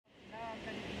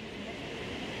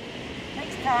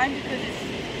time because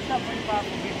it's not very far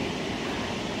from here.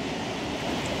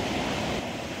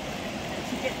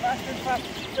 As you get faster and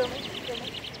faster,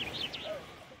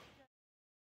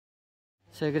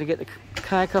 So we're going to get the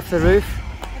kayak off the roof,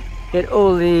 get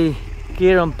all the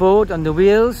gear on board, on the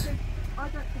wheels,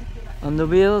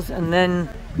 and then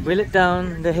wheel it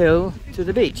down the hill to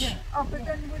the beach.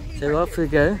 So off we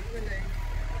go.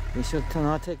 We shall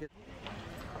take it.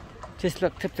 Just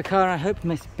locked up the car. I hope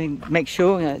make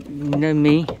sure you know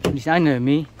me. At least I know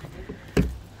me.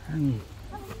 I'm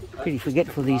pretty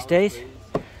forgetful these days.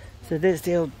 So there's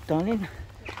the old darling,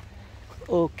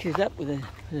 all kitted up with a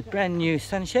brand new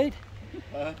sunshade.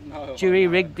 Jury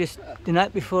rigged this the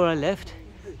night before I left,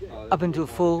 up until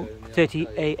 4:30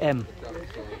 a.m.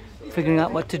 figuring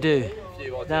out what to do.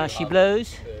 Now she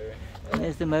blows.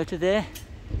 There's the motor there.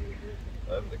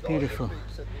 Beautiful.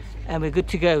 And we're good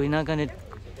to go. We're now going to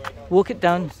walk it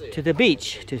down to the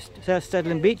beach, to South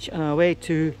Studland Beach, on our way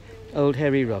to Old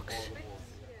Hairy Rocks.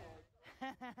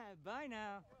 Bye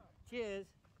now. Cheers.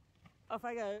 Off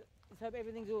I go. Let's hope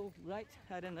everything's all right.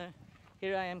 I don't know.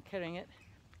 Here I am carrying it.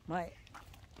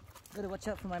 Got to watch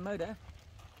out for my motor.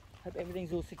 Hope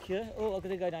everything's all secure. Oh, I've got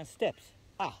to go down steps.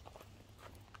 Ah.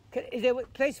 Is there a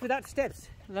place without steps?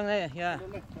 Along there, yeah.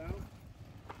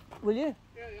 Will you?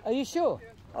 Yeah, yeah. Are you sure? Yeah.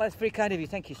 Oh, that's very kind of you.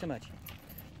 Thank you so much.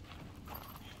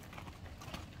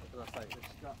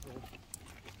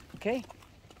 Okay,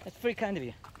 that's very kind of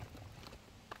you.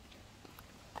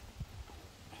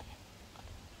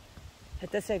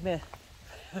 That does save me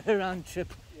a round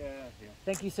trip. Yeah, yeah.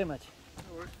 Thank you so much.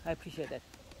 No worries. I appreciate that.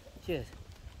 Cheers.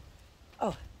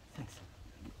 Oh, thanks.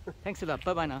 Thanks a lot.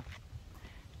 Bye-bye now.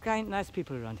 Kind, nice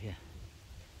people around here.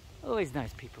 Always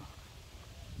nice people.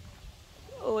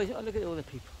 Always, oh, look at all the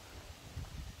people.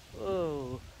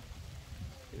 Oh,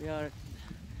 here we are at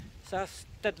South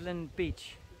Studland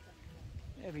Beach.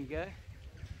 There we go.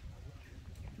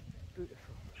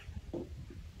 Beautiful.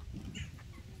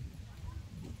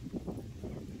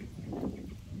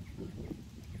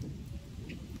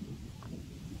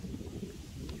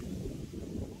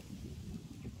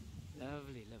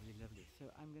 Lovely, lovely, lovely. So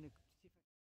I'm going to...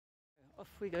 Off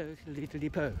we go to the little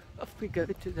depot. Off we go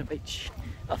to the beach.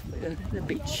 Off we go to the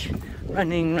beach.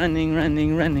 Running, running,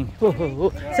 running, running. Whoa, whoa,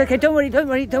 whoa. It's okay, don't worry, don't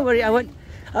worry, don't worry.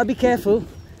 I'll be careful.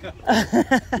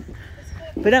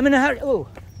 But I'm in a hurry. Oh,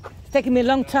 it's taken me a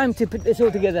long time to put this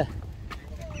all together.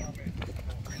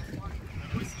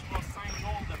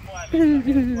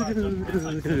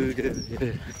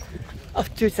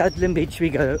 Off to Studland Beach we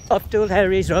go. Off to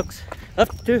Harry's Rocks.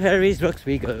 Off to Harry's Rocks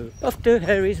we go. Off to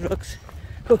Harry's Rocks.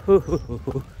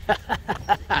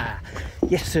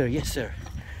 Yes sir, yes sir.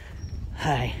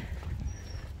 Hi.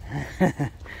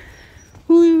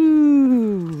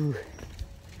 Woo.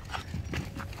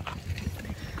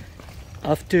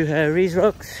 Off to Harry's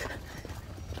Rocks.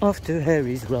 Off to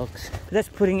Harry's Rocks. That's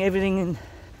putting everything in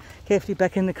carefully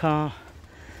back in the car.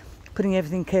 Putting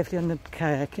everything carefully on the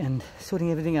kayak and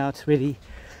sorting everything out ready.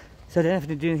 So I don't have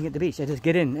to do anything at the beach. I just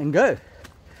get in and go.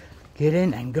 Get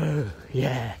in and go.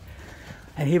 Yeah.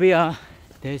 And here we are.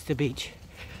 There's the beach.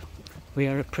 We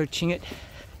are approaching it.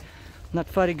 Not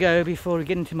far to go before we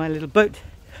get into my little boat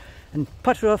and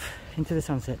putter off into the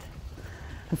sunset.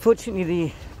 Unfortunately,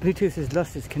 the Bluetooth has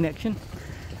lost its connection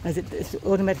as it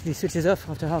automatically switches off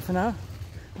after half an hour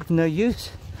with no use,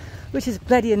 which is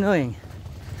bloody annoying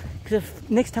because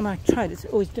next time I try it, it's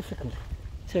always difficult.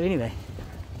 So anyway.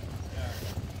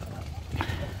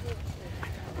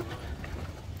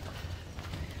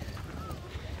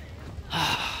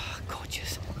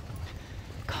 Gorgeous.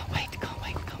 Can't wait, can't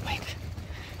wait, can't wait.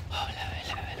 Oh, hello,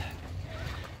 hello, hello.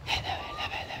 Hello, hello,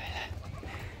 hello, hello.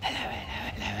 Hello,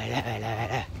 hello, hello, hello,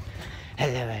 hello.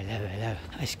 Hello, hello, hello.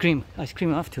 I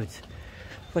scream afterwards.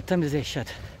 What time does they shut?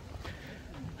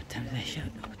 What time do they shut?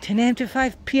 10 a.m. to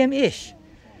 5 p.m.-ish.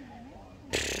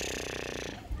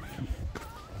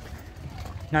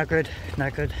 Not good,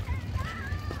 not good.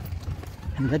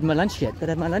 I haven't had my lunch yet.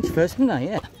 Gotta have my lunch first, haven't I?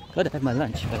 Yeah, gotta have my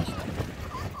lunch first.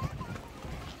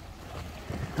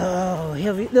 Oh,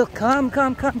 here we look. Come,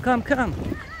 come, come, come, come.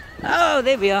 Oh,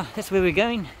 there we are. That's where we're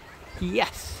going.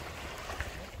 Yes.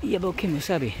 Yabo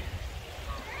Kimosabi.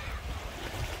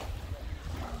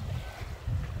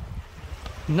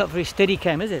 Not very steady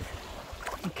cam, is it?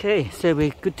 Okay, so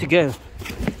we're good to go.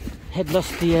 Had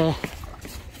lost the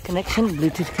connection,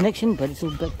 Bluetooth connection, but it's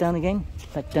all back down again.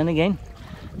 Back down again.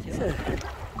 So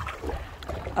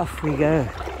off we go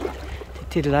to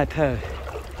Tiddly-po.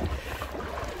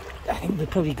 I think we're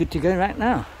probably good to go right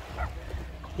now.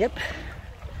 Yep.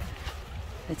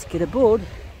 Let's get aboard.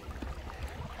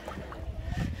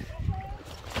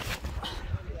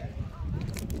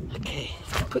 Okay.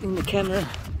 putting the camera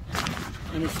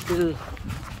on this little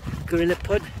gorilla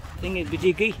pod thingy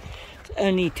bajiggy. It's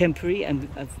only temporary, and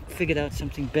I've figured out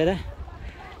something better.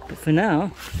 But for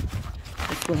now,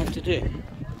 that's what we'll have to do.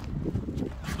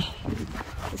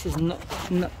 This is not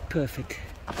perfect.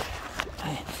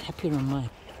 I'm happier on the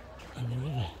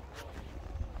river.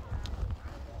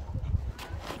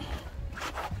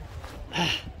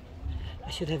 I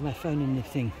should have my phone in the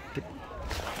thing, but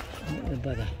I'm not gonna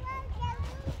bother.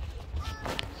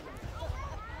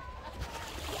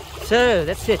 So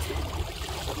that's it.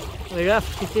 We're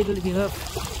off to Fiddle-de-Hoof.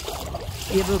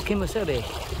 Ibu Kimosabe.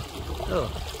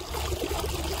 Oh.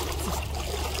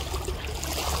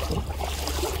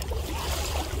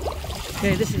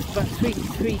 Okay, this is about three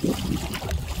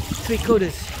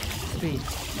quarters speed.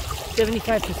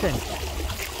 75%.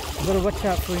 I've got to watch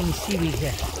out for any seaweed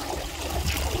here.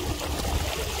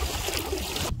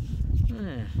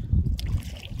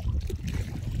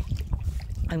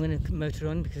 I'm going to motor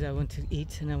on because I want to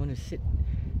eat and I want to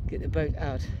get the boat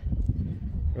out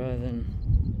rather than...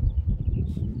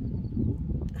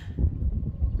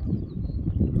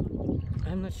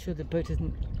 I'm not sure the boat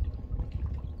isn't...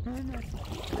 Oh, no.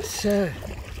 So,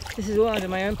 this is all under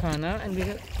my own power now, and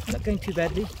we're not going too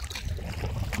badly.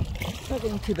 Not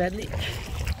going too badly.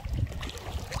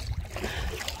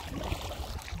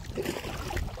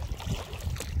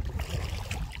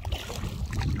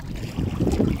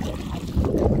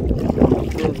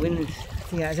 The wind is,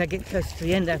 yeah, as I get close to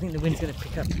the end, I think the wind's going to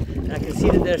pick up. And I can see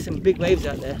that there are some big waves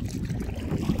out there.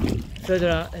 Further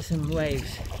out, there's some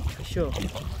waves, for sure.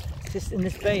 Just in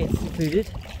this bay, it's secluded.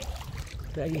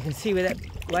 But you can see where that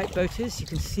white boat is. You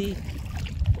can see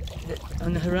that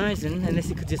on the horizon, unless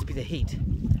it could just be the heat.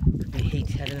 Could be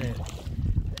heat, I don't know.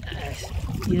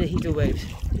 Either heat or waves.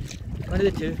 One of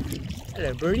the two.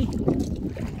 Hello, birdie.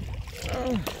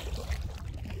 Oh.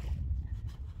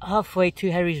 Halfway to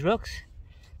Harry's Rocks.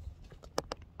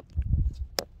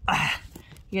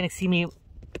 You're gonna see me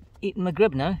eating my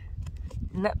grub now.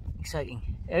 Isn't that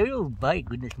exciting? Oh my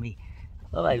goodness me.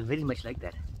 Oh, I very much like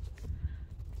that.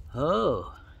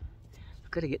 Oh,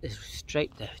 I've got to get this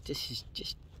straight though. This is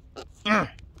just... Oh,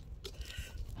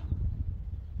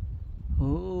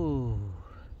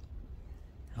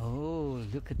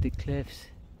 look at the cliffs.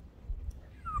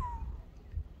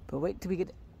 But wait till we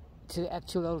get to the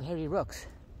actual old Harry Rocks,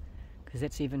 because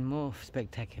that's even more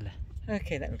spectacular.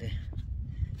 Okay, that'll do.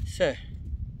 So,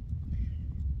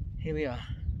 here we are.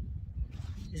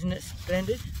 Isn't it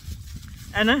splendid?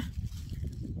 Anna,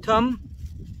 Tom,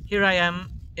 here I am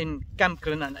in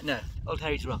no, Old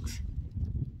Harry's Rocks.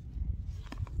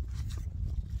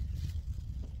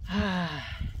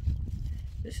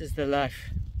 This is the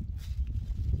life.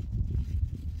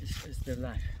 This is the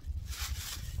life.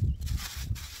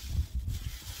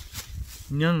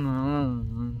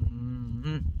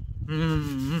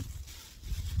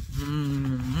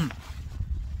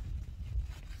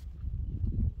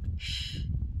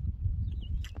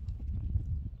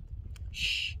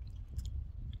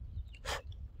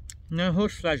 No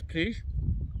horseflies, please.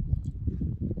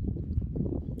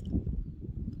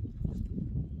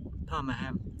 Parma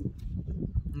ham.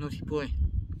 Naughty boy.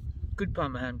 Good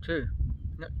Parma ham too.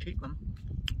 Not cheap one.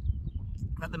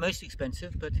 Not the most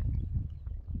expensive, but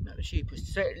not the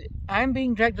cheapest. So I'm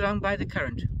being dragged along by the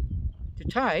current. The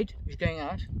tide is going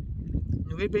out.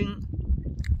 And we're being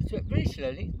swept very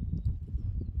slowly.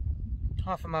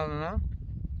 Half a mile an hour.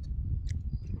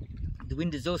 The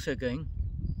wind is also going.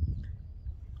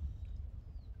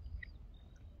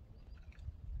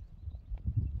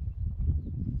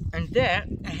 And there,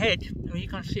 ahead, I mean, you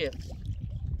can't see it.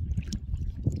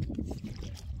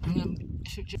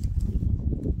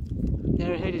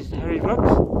 There ahead is the Harry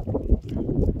Rocks.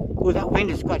 Oh, that wind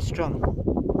is quite strong.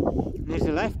 And there's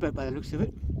a lifeboat by the looks of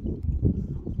it.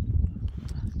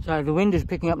 So the wind is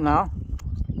picking up now.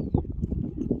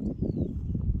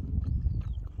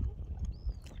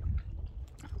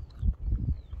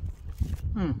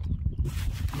 I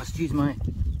must use my...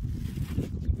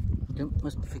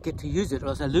 must forget to use it or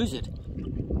else I lose it.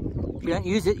 If you don't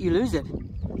use it, you lose it.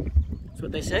 That's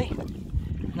what they say.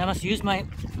 And I must use my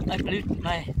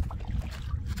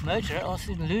motor or else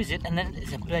I lose it, and then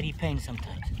it's a bloody pain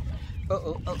sometimes.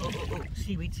 Oh,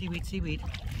 seaweed, seaweed, seaweed.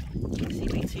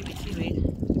 Seaweed, seaweed, seaweed.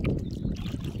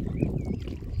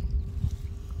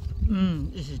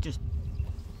 This is just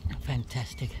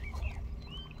fantastic.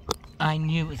 I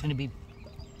knew it was going to be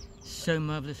so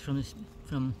marvellous from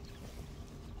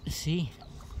the sea.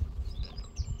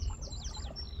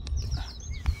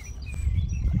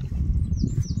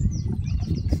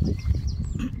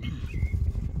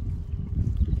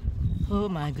 Oh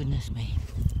my goodness me.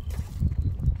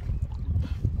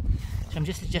 So I'm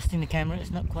just adjusting the camera,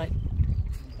 it's not quite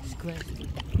square.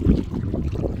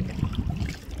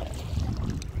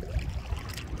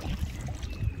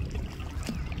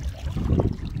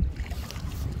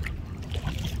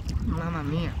 Mamma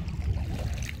mia.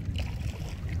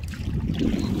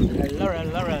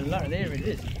 Laura, there it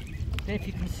is. There, if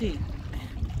you can see,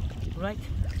 right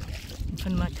in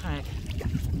front of my kayak.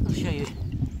 I'll show you.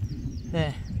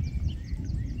 There.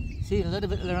 See, a little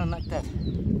bit around like that.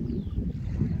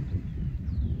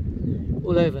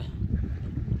 All over.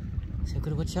 So I've got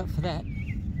to watch out for that.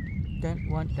 Don't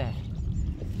want that.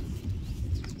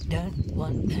 Don't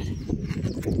want that.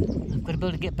 I've got to be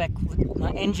able to get back with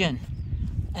my engine.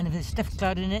 And if there's stuff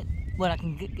clouded in it, well, I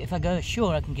can get, if I go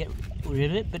ashore, I can get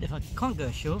rid of it. But if I can't go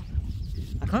ashore,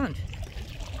 I can't.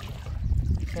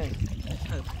 So let's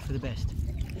hope for the best.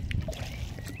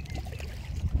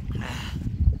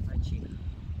 Right, cheap.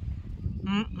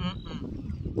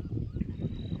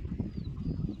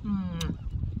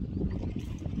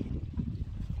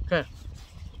 Okay.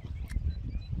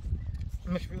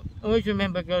 Always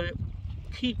remember, got to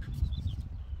keep,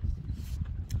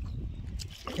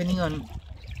 depending on,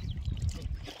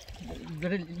 you've got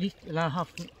to at least allow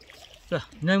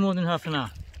no more than half an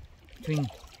hour between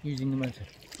using the motor.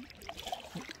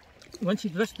 Once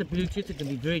you've lost the Bluetooth, it can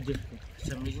be very difficult for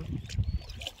some reason.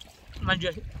 Mind you,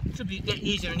 it should get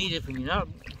easier and easier for me now,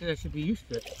 because I should be used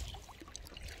to it.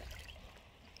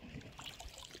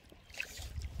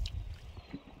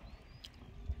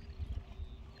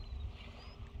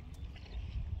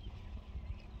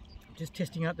 Just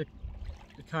testing out the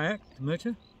kayak, the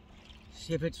motor,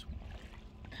 see if it's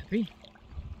happy.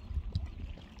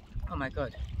 Oh my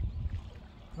god,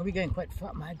 are we going quite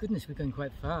fast? My goodness, we're going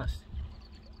quite fast.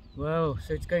 Whoa,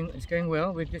 so it's going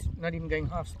well. We're just not even going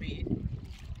half speed,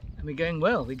 and we're going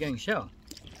well. We're going shell.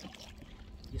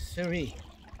 Yes, sirree.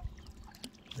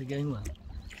 We're going well.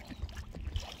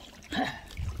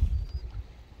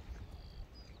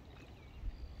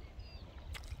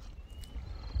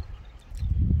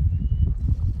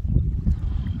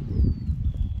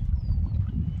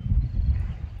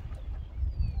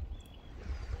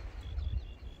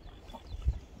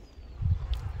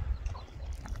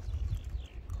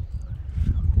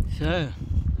 So,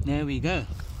 there we go.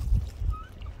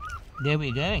 There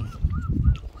we're going.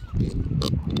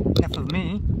 Enough of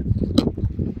me.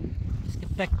 Let's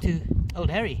get back to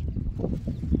old Harry.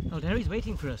 Old Harry's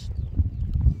waiting for us.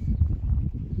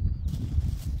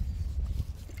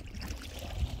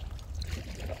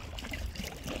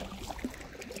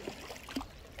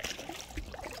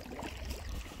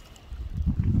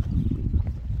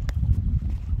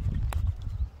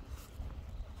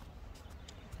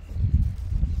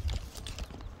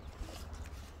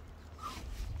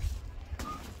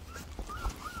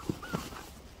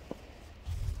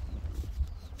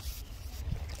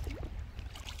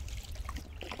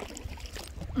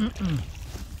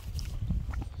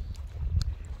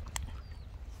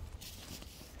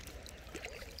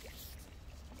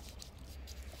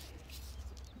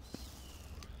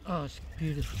 Oh, it's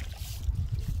beautiful.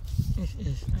 This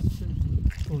is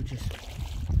absolutely gorgeous.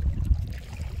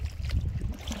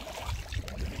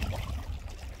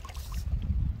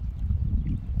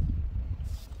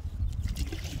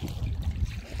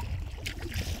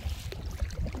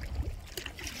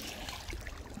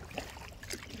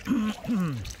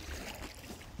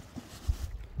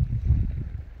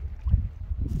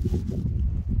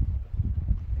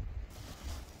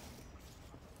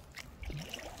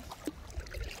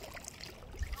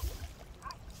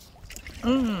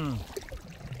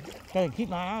 Gotta keep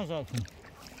my eyes open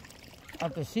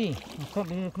at the sea. I can't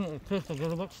be looking at the cliff. I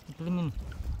gotta watch the blooming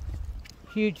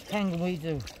huge tangleweeds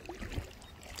of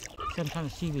some kind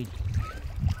of seaweed.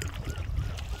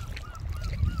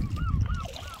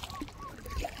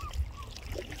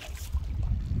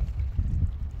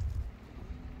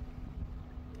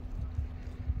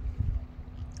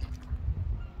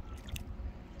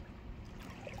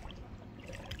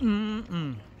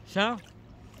 So,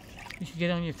 you should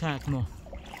get on your kayak more.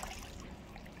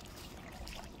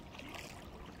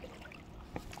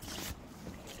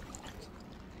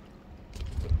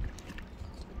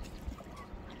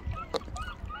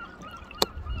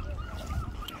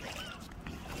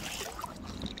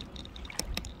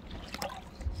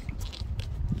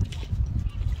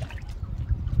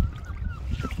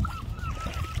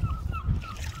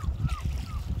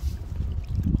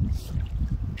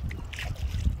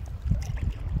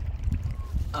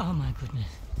 Oh my goodness.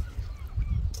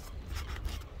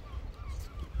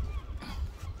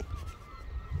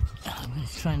 I'm going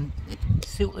to try and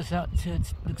sort this out so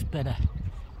it looks better.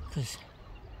 Because,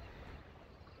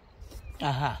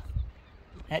 aha,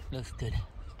 That looks good.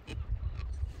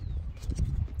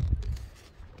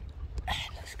 That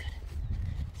looks good.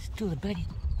 Still a bit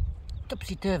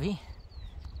topsy-turvy.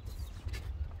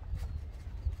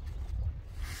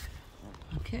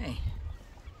 Okay.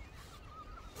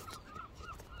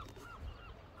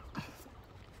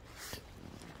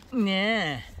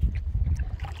 Yeah,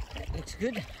 that looks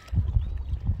good.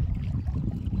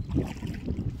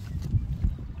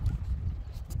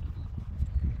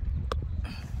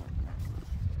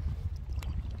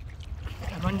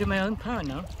 I'm under my own power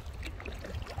now.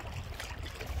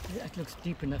 That looks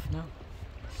deep enough now.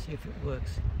 Let's see if it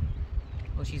works.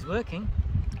 Well, she's working.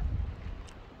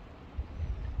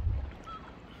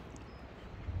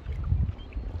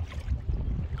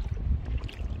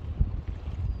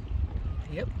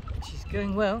 Yep, she's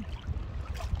going well.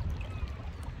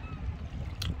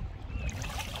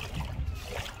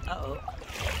 Uh-oh.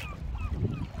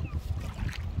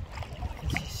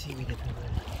 Can you see we get her?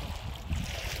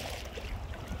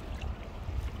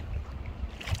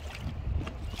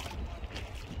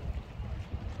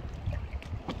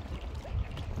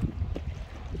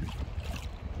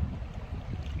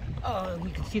 Oh, you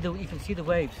can see the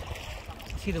waves. You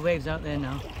can see the waves out there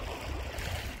now.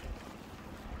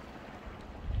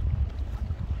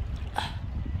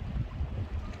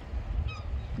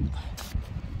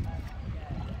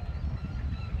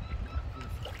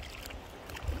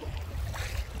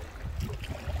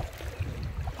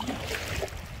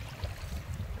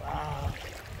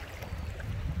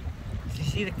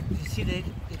 You see the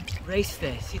race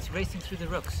there? See, it's racing through the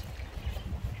rocks.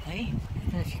 Hey? I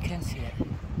don't know if you can see it.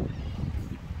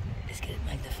 Let's get it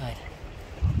magnified.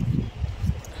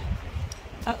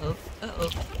 Uh-oh, uh-oh.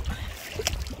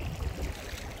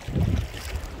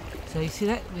 So you see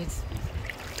that? It's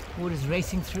water's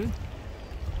racing through.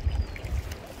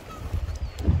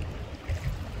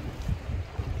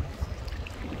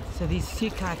 So these sea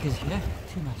kayakers here,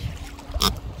 too much.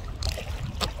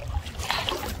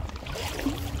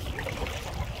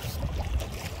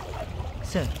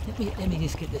 So let me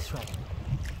just get this right.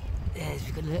 Yes,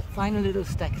 we've got a final little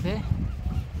stack there.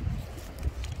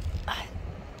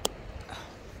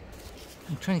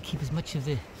 I'm trying to keep as much of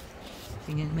the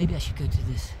thing in. Maybe I should go to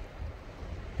this.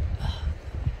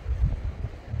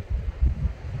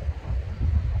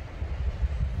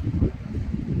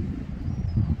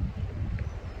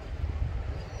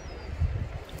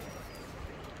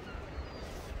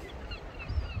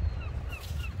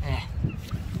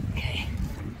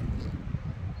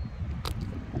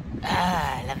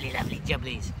 Lovely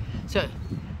jubblies. So,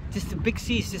 just the big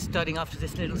sea is just starting after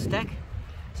this little stack.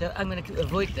 So I'm going to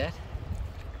avoid that.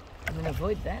 I'm going to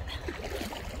avoid that.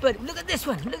 But look at this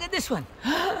one. Look at this one.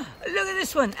 Look at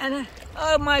this one. And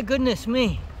oh my goodness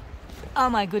me. Oh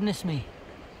my goodness me.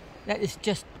 That is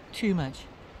just too much.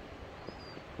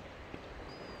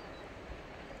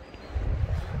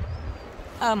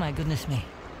 Oh my goodness me.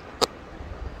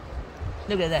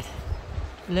 Look at that.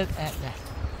 Look at that.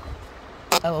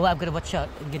 Oh, well, I've got to watch out.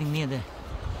 I'm getting near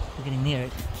we're getting near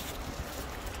it.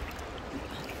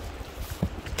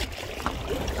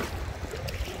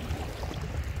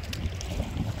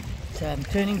 So I'm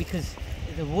turning because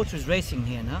the water is racing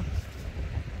here now.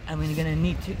 And we're going to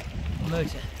need to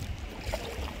motor.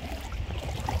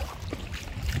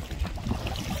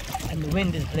 And the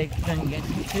wind is blowing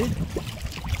against me too.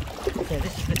 So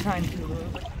this is the time to...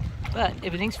 But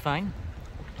everything's fine.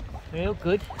 We're all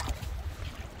good.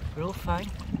 We're all fine.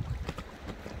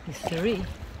 It's Siri.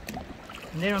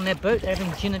 And they're on their boat, they're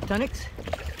having gin and tonics.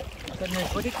 Got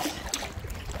narcotics.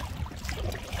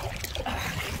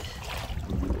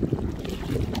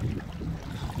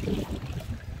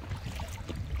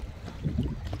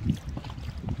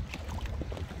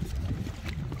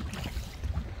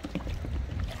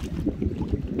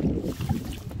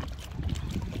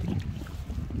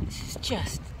 This is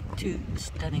just too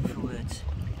stunning for words.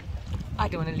 I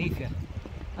don't want to leave here.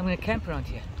 I'm going to camp around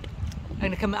here.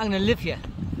 I'm going to live here.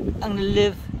 I'm going to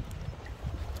live.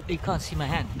 You can't see my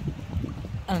hand.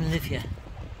 I'm going to live here.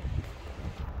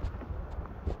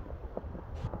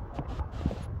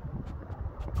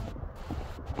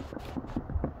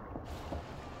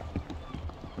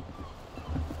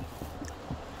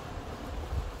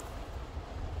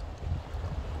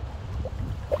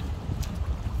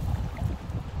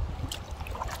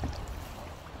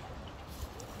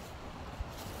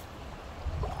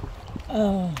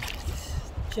 Oh,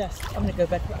 I'm going to go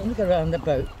back. I'm going to go around the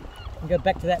boat and go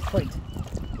back to that point.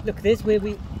 Look, there's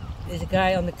a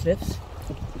guy on the cliffs.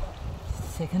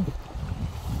 Second,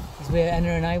 is where Anna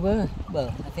and I were.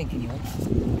 Well, I think anyway.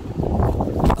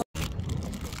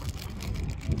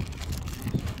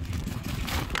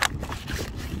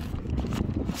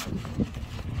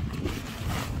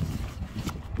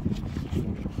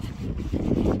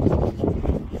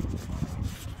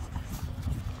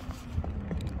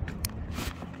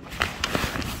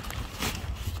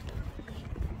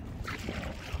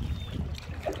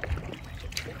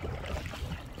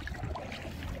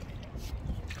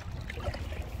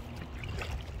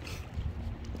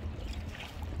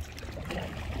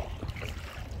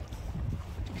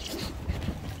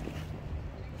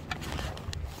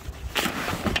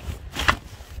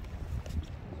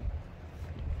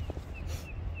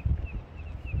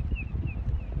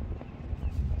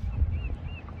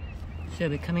 So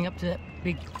we're coming up to that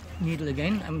big needle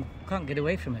again. I can't get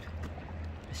away from it.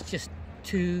 It's just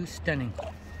too stunning.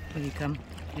 Here you come.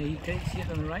 There you go. See it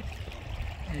on the right?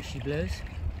 There she blows.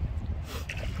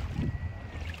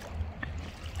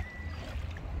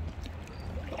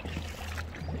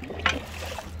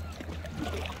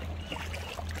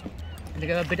 I'm going to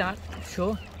go a bit out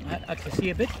shore, out to sea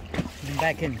a bit, and then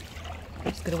back in.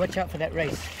 Just got to watch out for that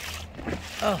race.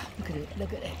 Oh, look at it,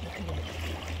 look at it, look at it.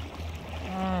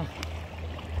 Ah.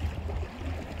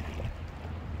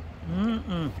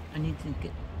 I need to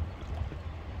get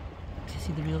to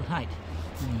see the real height.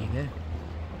 There you go.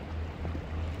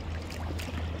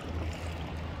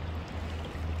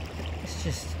 It's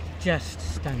just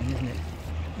stunning, isn't it?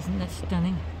 Isn't that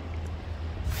stunning?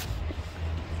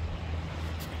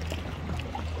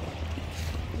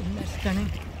 Isn't that stunning?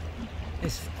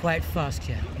 It's quite fast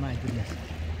here, my goodness.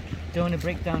 Don't want to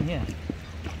break down here.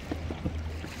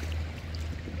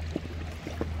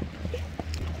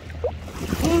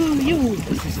 Ooh,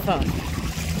 this is fast.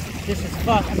 This is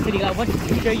fast. I'm telling you, I wanted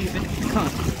to show you, but I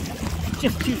can't. It's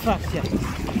just too fast here.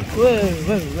 Whoa,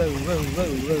 whoa, whoa, whoa,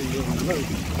 whoa, whoa, whoa, whoa.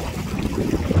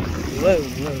 Whoa,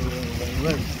 whoa, whoa, whoa,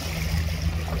 whoa.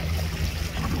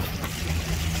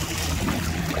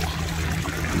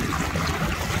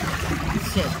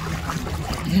 So,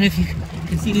 I don't know if you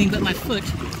can see anything but my foot.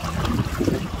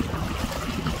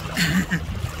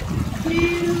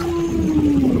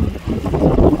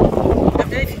 I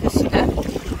don't know if you can see that.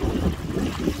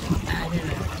 I don't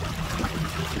know.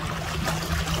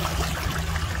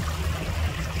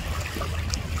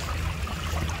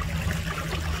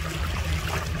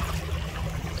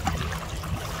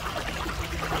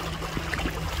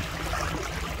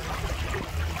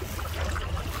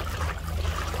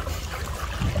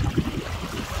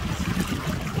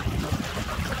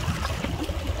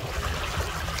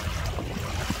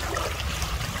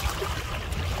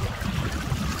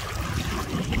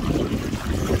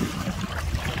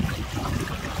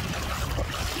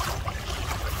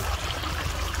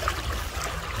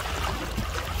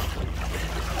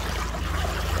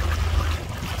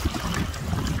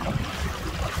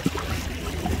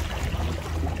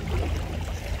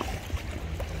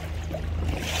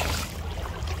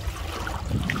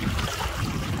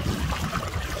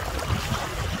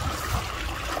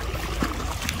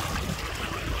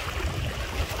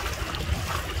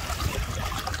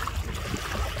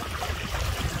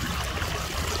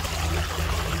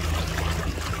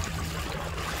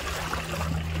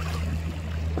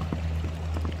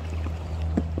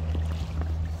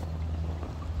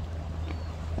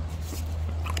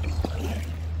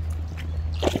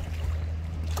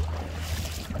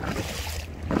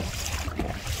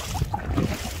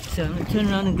 So I'm going to turn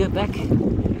around and go back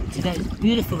to that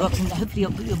beautiful rocks, and hopefully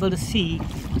you'll be able to see.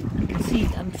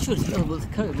 I'm sure it's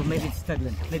colorable, maybe it's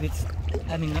studland, maybe it's,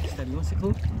 I mean not studland, what's it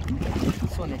called?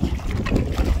 Swanage.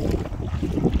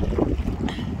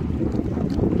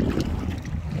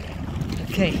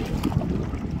 Okay,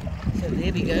 so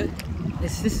there we go.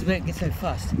 This is where it gets so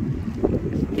fast. You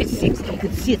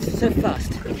can see it's so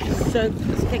fast.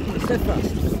 It's taking me so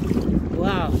fast.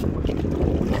 Wow.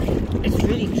 It's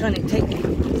really trying to take me.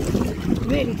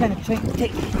 Really kind of trying to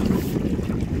take me.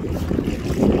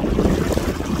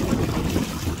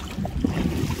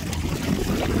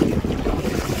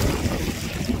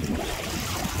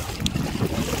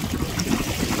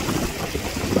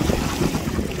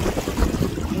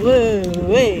 Whoa,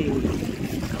 way.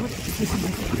 What is this?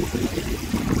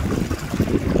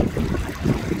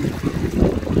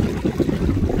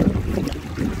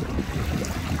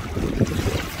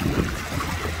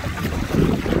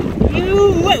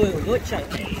 Wait, watch out.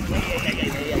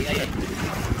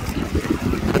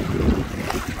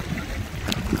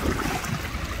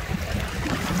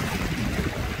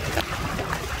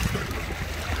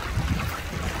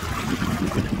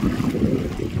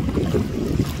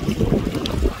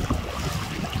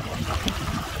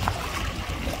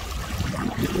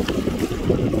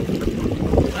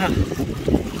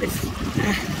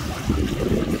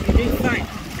 You're doing fine.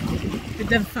 You've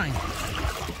done fine.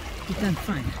 You've done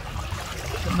fine.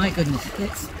 But my goodness,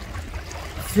 that's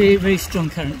very, very strong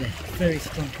current there. Very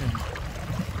strong current.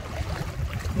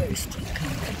 Very strong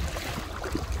current.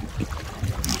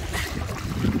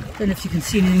 Don't know if you can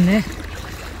see anything there.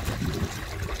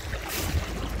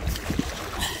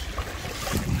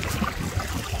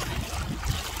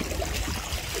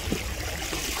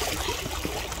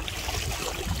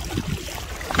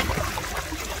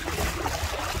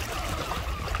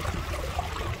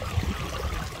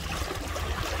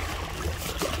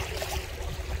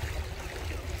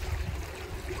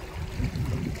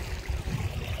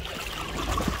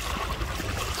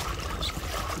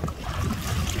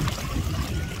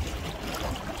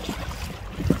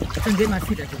 and get my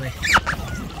feet out of the way.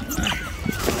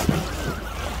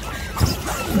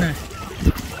 No,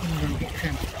 I'm going to get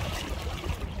cramped.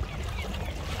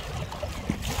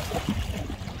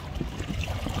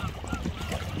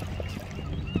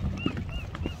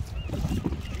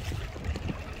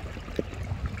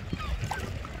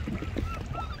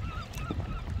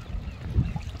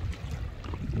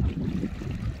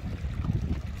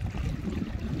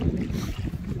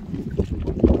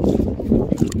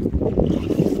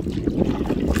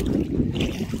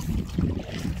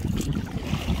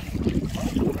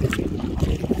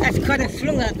 Quite a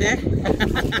throng out there.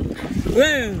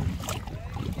 Whoa!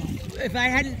 If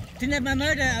I didn't have my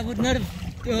motor, I would not have.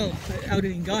 Oh, I would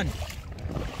have been gone.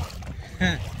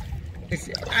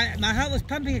 My heart was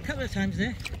pumping a couple of times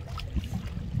there.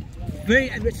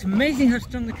 It's amazing how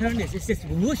strong the current is. It's just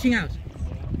whooshing out.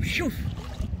 Shoof.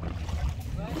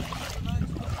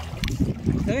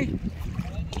 Sorry?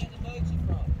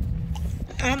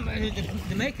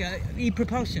 The maker,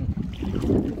 ePropulsion.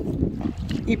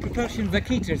 ePropulsion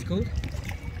Vaquita it's called.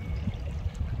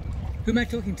 Who am I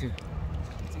talking to?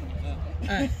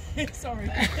 Sorry.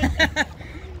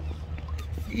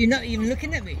 You're not even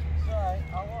looking at me. Sorry,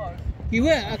 I was. You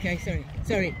were? Okay, sorry.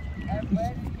 Sorry.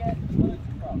 Where did you get the motor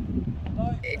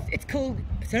from? It's called...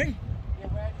 Sorry? Yeah,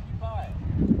 where did you buy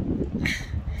it?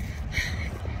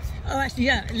 Oh, actually,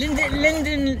 yeah.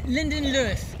 Lyndon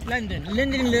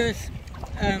Lewis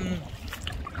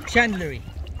chandlery.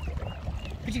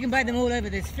 But you can buy them all over.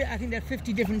 I think there are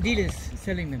 50 different dealers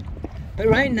selling them. But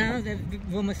right now they're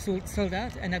almost sold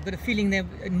out, and I've got a feeling a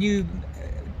new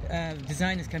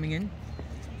design is coming in.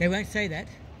 They won't say that.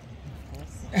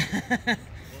 What's the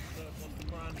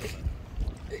brand?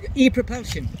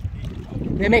 ePropulsion.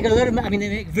 They make a lot of. I mean, they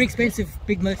make very expensive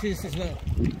big motors as well.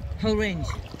 Whole range.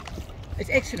 It's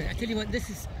excellent. I tell you what, this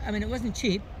is. I mean, it wasn't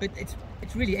cheap, but it's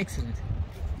really excellent.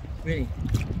 Really.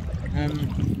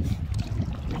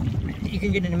 You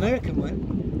can get an American one,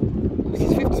 which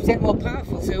is 50% more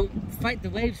powerful, so fight the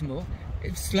waves more.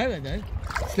 It's slower though,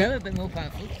 slower but more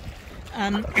powerful,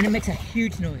 and it makes a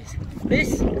huge noise.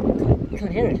 This, you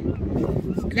can't hear it.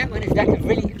 That one is like a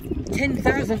really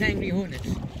 10,000 angry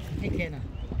hornets. Take care now.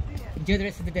 Enjoy the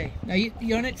rest of the day. Now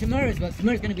you're on it tomorrow as well.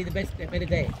 Tomorrow's going to be the better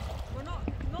day. We're not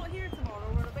here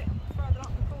tomorrow. We're a bit further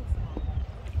up the coast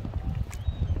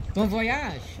tomorrow. Bon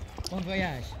voyage. Bon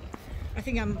voyage. I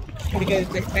think I'm going to go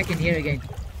back in here again.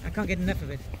 I can't get enough of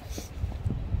it.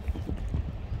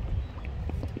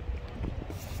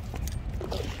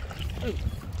 Oh.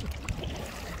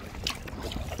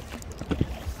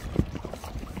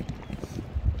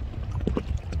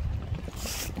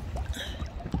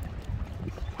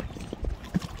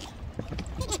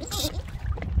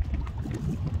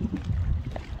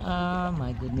 Oh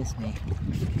my goodness me.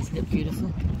 Isn't it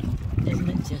beautiful? Isn't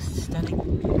it just stunning?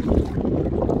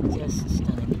 Just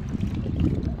stunning.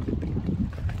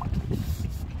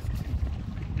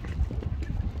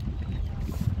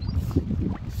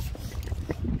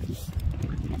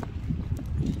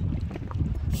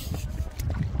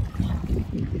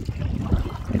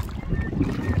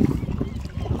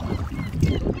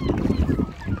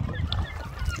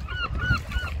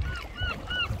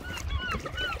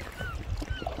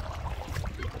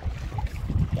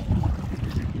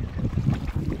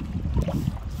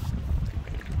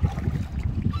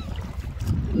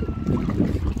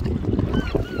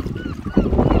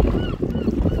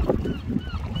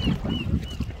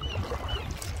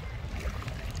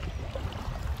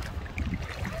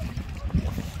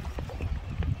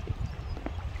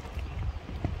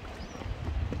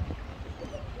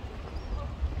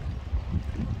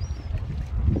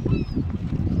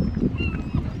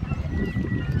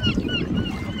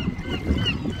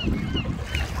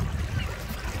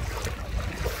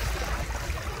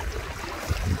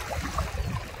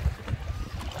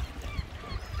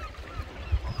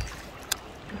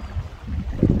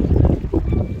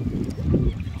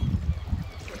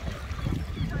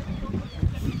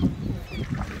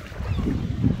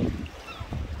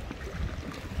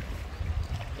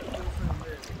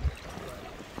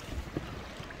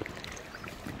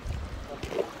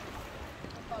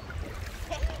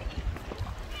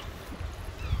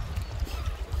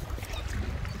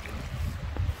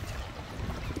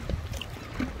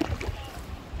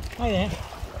 Hi there.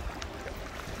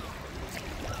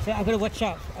 So I've got to watch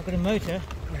out. I've got a motor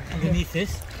underneath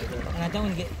this, and I don't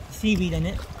want to get seaweed on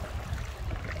it.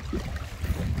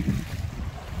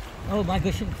 Oh my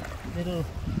gosh, little. I don't know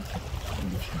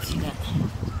if you can see that.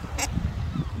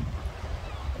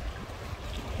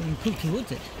 I can pull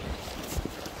towards it.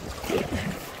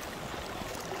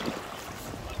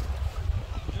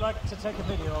 Would you like to take a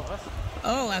video of us?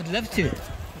 Oh, I'd love to.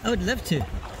 I would love to.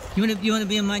 You want to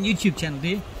be on my YouTube channel, do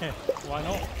you? Yeah, why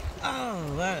not?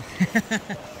 Oh, wow.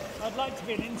 I'd like to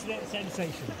be an internet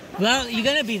sensation. Well, you're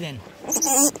going to be then.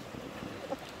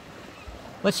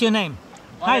 What's your name?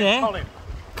 My Hi name's there. Colin.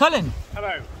 Colin.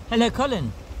 Hello. Hello,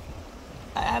 Colin.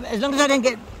 As long as I don't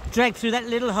get dragged through that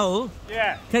little hole,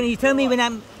 Yeah. can you tell me when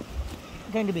I'm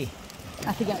going to be?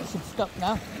 I think I should stop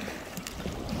now.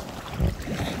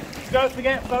 Don't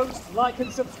forget, folks, like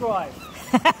and subscribe.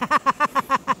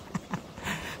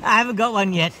 I haven't got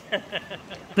one yet,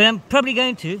 but I'm probably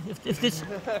going to. If this,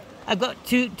 I've got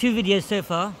two videos so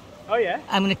far. Oh yeah?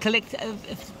 I'm going to collect.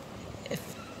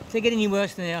 If they get any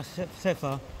worse than they are so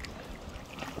far,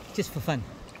 just for fun.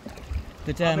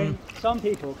 But I mean, some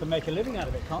people can make a living out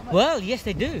of it, can't they? well, yes,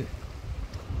 they do.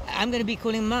 I'm going to be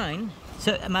calling mine.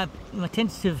 So my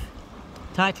tentative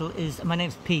title is, my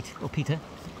name's Pete or Peter.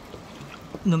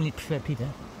 Normally prefer Peter.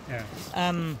 Yeah.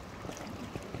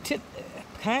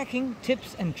 Kayaking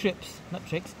tips and trips, not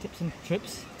tricks, tips and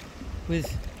trips,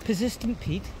 with persistent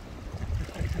Pete,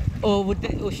 or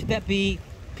should that be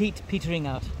Pete petering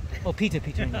out, or Peter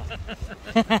petering out?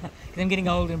 Because I'm getting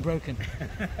old and broken.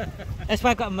 That's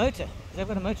why I've got a motor. 'Cause I've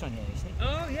got a motor on here, you see.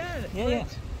 Oh yeah.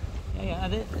 Yeah.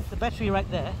 There's the battery right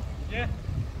there. Yeah.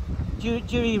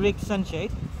 Jury rigged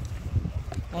sunshade,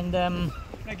 and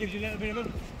That gives you a little bit of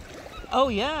a... oh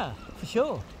yeah, for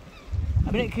sure. I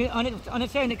mean, on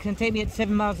its own, it can take me at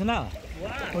 7 miles an hour,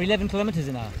 Wow. or 11 kilometers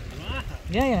an hour. Wow.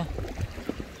 Yeah.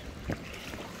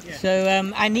 Yeah.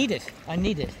 So I need it.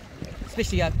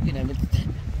 Especially I've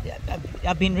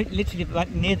been literally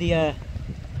right near the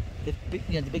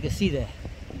bigger sea there.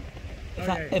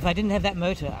 If I didn't have that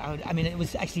motor, it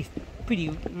was actually pretty.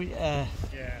 Yeah.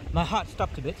 My heart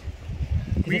stopped a bit.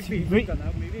 We've done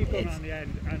that. We've gone around the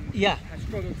end and yeah. I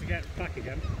struggled to get back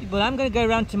again. Well, I'm going to go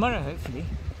around tomorrow, hopefully,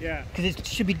 Yeah. because it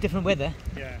should be different weather.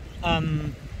 Yeah.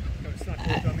 And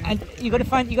Yeah. you got to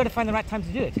find the right time to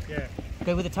do it. Yeah.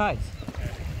 Go with the tides.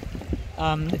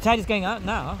 Yeah. The tide is going out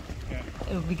now. Yeah.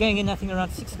 It will be going in, I think,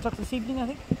 around 6 o'clock this evening. I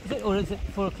think, is it, or is it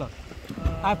 4 o'clock? It's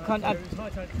high tide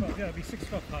 12. Yeah, it'll be 6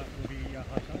 o'clock. Will be high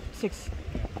tide. 6.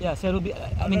 Yeah. So it'll be.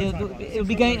 It'll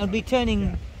be going. It'll be turning.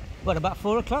 Yeah. What, about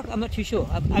 4 o'clock? I'm not too sure.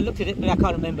 I looked at it, but I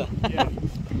can't remember. Yeah.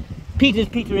 Peter's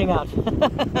petering out.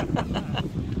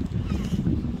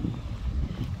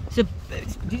 So,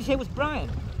 did you say it was Brian?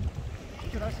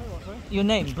 Did I say what, sorry? Your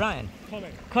name, Brian?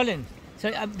 Colin. Colin. So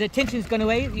the tension's gone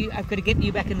away. I've got to get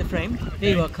you back in the frame. Okay.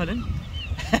 There you are, Colin.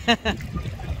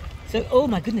 So, oh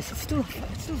my goodness, it's still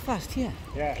fast here.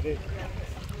 Yeah, it is.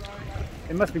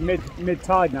 It must be mid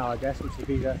tide now, I guess, which would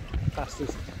be the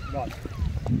fastest run.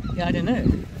 Yeah, I don't know.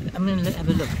 I'm going to have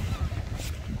a look.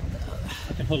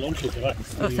 I can hold on to it if you like.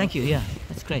 Oh, thank you. Yeah,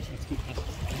 that's great.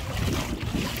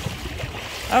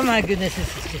 Oh my goodness,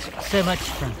 this is just so much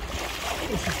fun.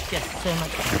 This is just so much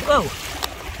fun. Whoa!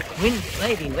 Wind,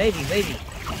 wavy.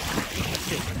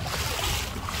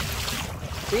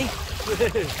 See?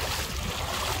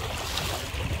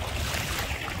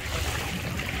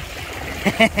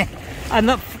 I'm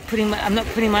not putting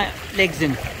my legs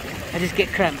in. I just get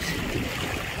cramps.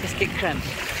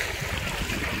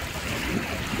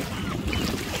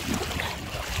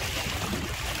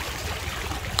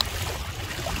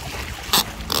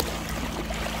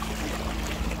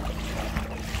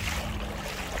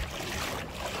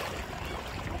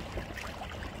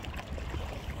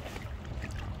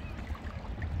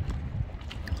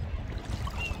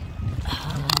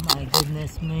 Oh my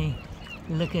goodness me.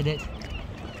 Look at it.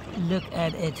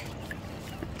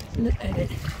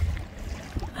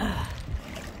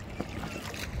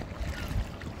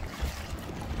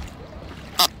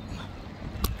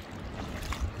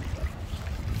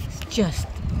 It's just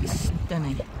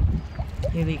stunning.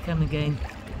 Here we come again.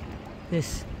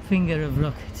 This finger of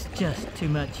rock, it's just too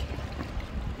much.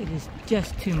 It is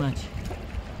just too much.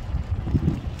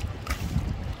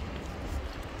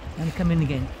 And come in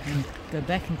again, and go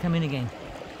back and come in again.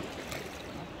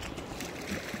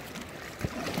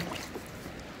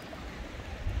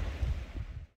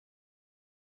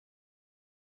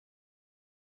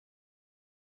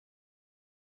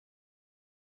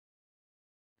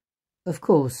 Of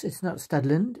course, it's not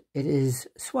Studland, it is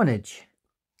Swanage.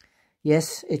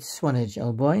 Yes, it's Swanage,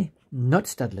 old boy, not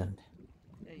Studland.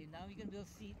 Now you're going to be able to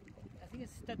see, I think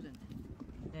it's Studland,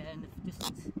 there in the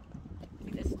distance. I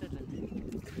think that's Studland.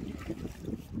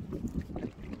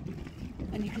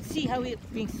 And you can see how we're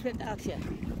being swept out here.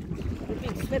 We're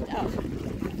being swept out.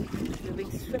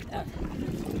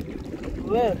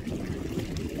 Whoa.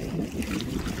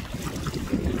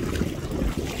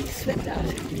 Swept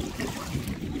out.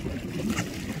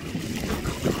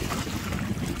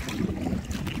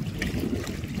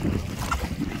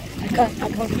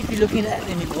 can't keep you looking at it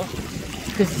anymore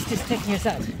because it's just taking us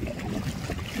out.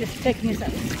 Just taking us out.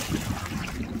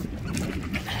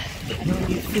 I don't want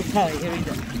to use full power here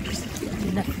either.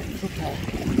 Enough full power.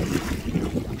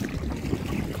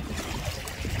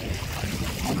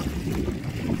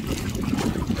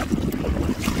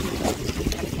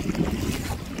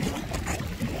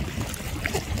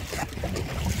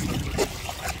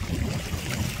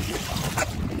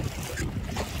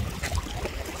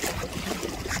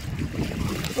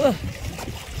 Oh.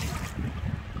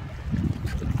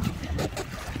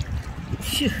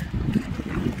 Phew.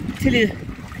 Tell you,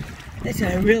 that's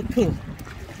a real pull.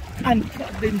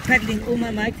 I've been paddling all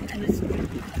my might and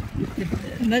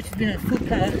the motor's been on full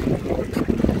power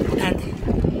and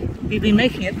we've been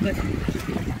making it, but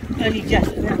only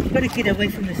just. I've got to get away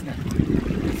from this now.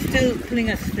 Still pulling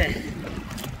us there.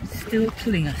 Still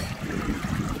pulling us.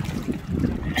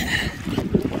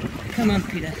 Come on,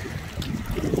 Peter.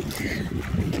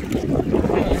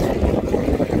 Come on.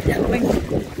 Yeah, wait.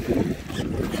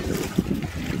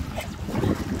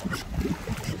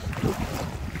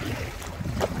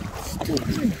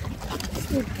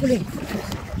 Still pulling.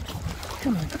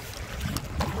 Come on.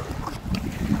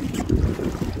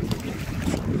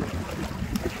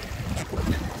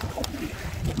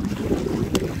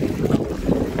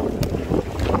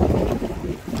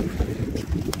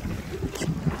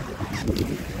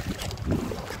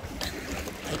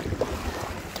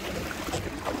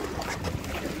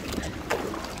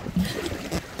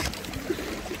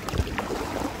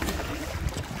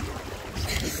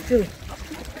 Still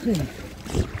pulling.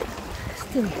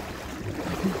 Still.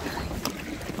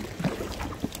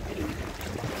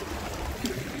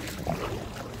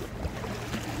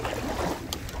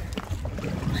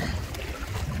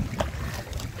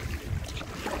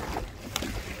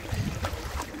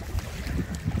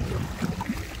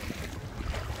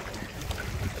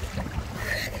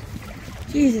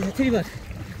 Jesus, I tell you what,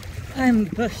 I'm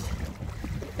burst.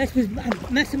 That was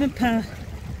maximum power,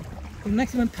 the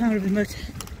maximum power of the motor,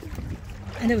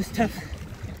 and it was tough.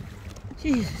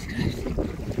 Jesus Christ.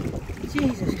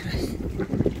 Jesus Christ.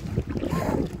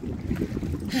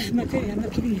 I'm not kidding, I'm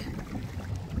not kidding you.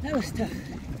 That was tough.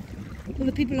 All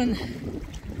the people on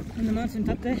the mountain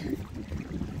top there.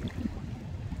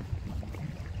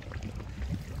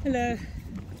 Hello.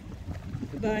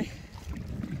 Goodbye.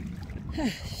 Ah,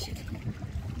 shit.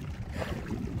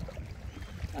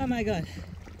 Oh my God.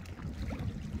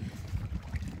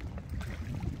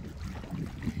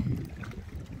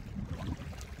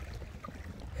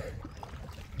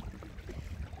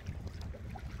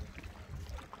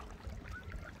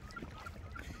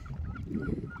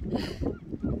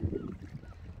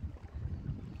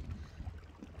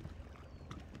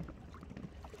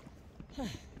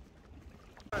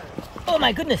 Oh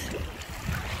my goodness!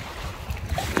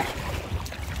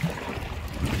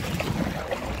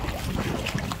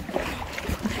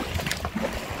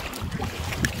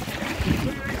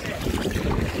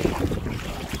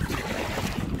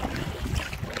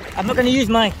 I'm not going to use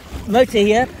my motor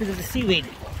here because of the seaweed.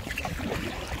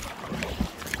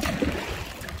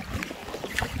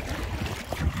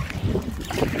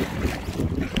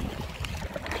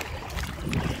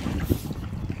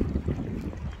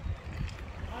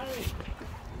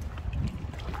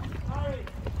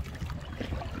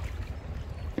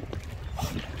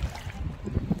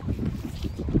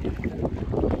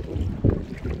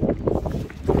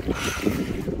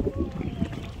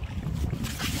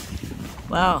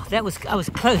 Wow, I was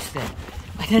close there.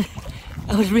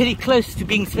 I was really close to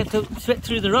being swept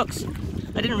through the rocks.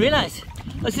 I didn't realise.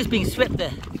 I was just being swept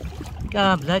there.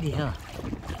 God bloody hell.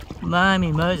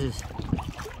 Mommy Moses.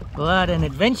 What an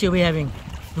adventure we're having.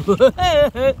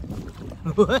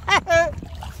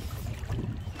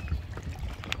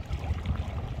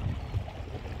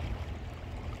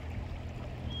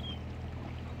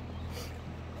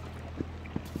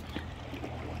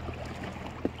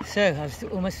 So I was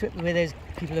almost swept where those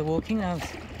people are walking. I was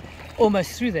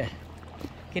almost through there,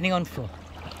 getting on for.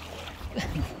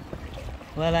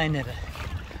 Well, I never.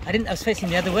 I was facing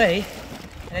the other way,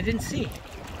 and I didn't see.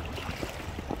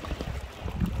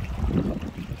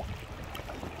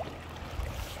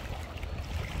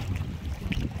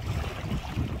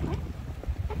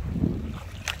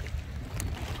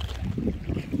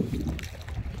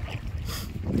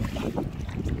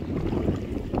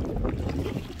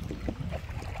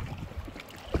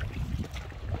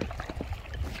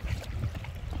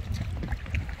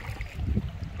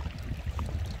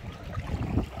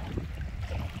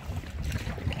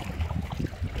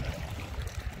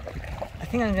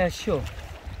 I think I'm going to go ashore.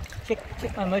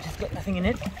 Check my motor's got nothing in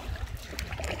it,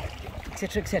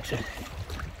 etc, etc.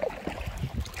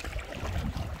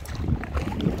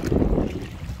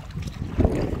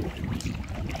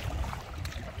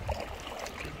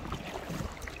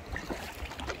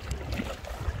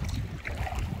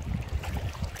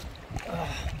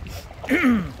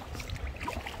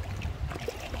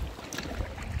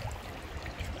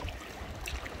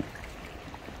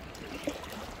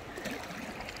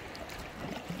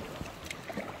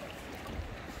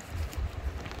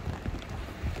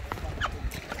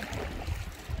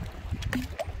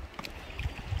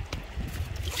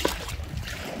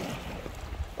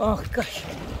 Oh gosh.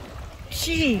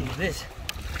 Jeez.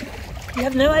 You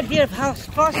have no idea of how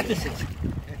fast this is.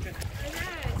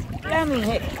 Damn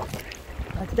heck.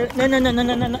 No. I'm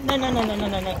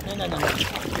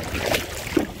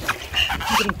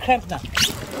getting cramped now.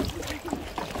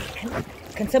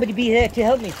 Can somebody be here to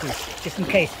help me, please? Just in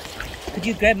case. Could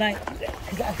you grab my...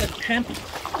 Because I've got cramp.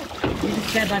 Could you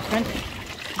just grab my front?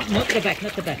 Not the back,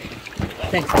 not the back.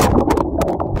 Thanks. Bye.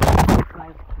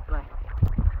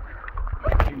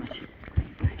 Thank you very much.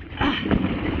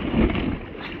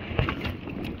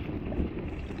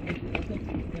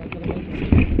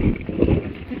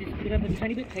 Could I have a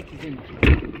tiny bit? Thank you very much.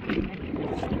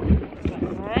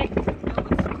 Alright.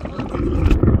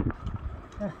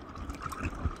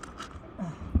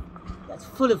 It's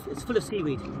full of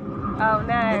seaweed. Oh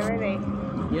no, really?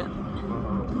 Yeah.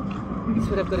 That's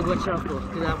what I've got to watch out for,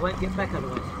 because I won't get back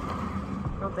otherwise.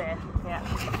 Oh dear. Yeah,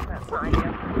 that's not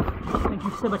ideal. Thank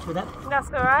you so much for that.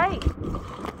 That's alright.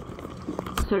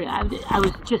 Sorry, I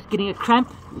was just getting a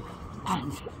cramp,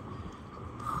 and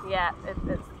Yeah,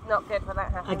 it's not good when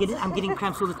that happens. I'm getting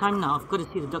cramps all the time now. I've got to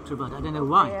see the doctor about it. I don't know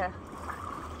why. Yeah.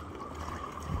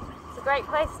 It's a great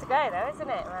place to go though, isn't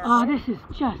it? Oh, this is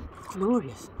just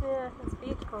glorious. Yeah, it's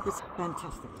beautiful. It's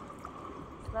fantastic.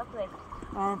 It's lovely.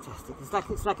 Fantastic. It's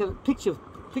like a picture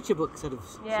book sort of.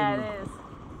 Yeah, cinema. it is.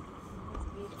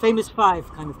 Famous Five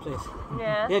kind of place.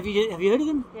 Yeah. Have you heard of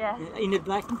them? Yeah. Enid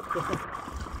Blyton.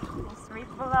 Just read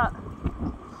for that.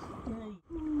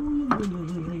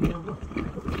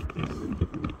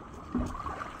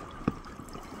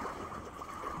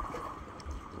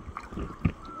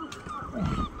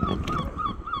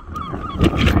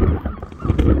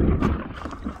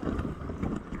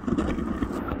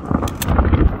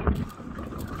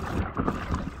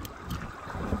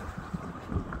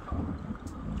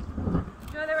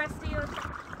 Enjoy the rest of your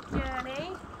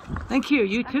journey. Thank you.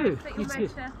 You I too. hope that You your too.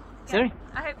 motor Sorry?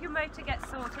 I hope your motor gets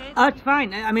sorted. Oh, it's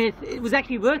fine. I mean, it was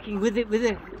actually working with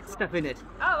the stuff in it,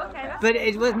 Oh, okay. That's but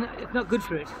it wasn't. It's not good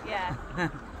for it. yeah.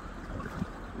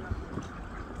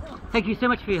 Thank you so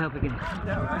much for your help again.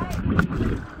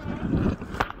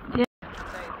 Yeah.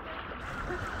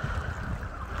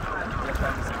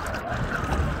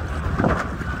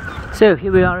 So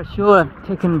here we are ashore. I've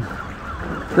taken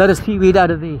a lot of seaweed out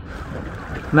of the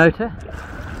motor.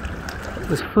 It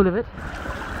was full of it.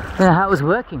 I don't know how it was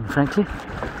working, frankly.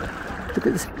 Look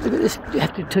at this, look at this. You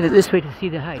have to turn it this way to see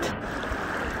the height.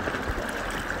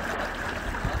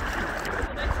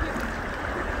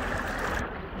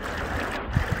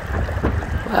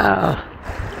 Wow.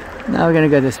 Now we're going to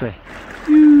go this way.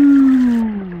 There's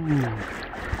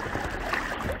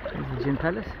the Gin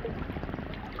Palace.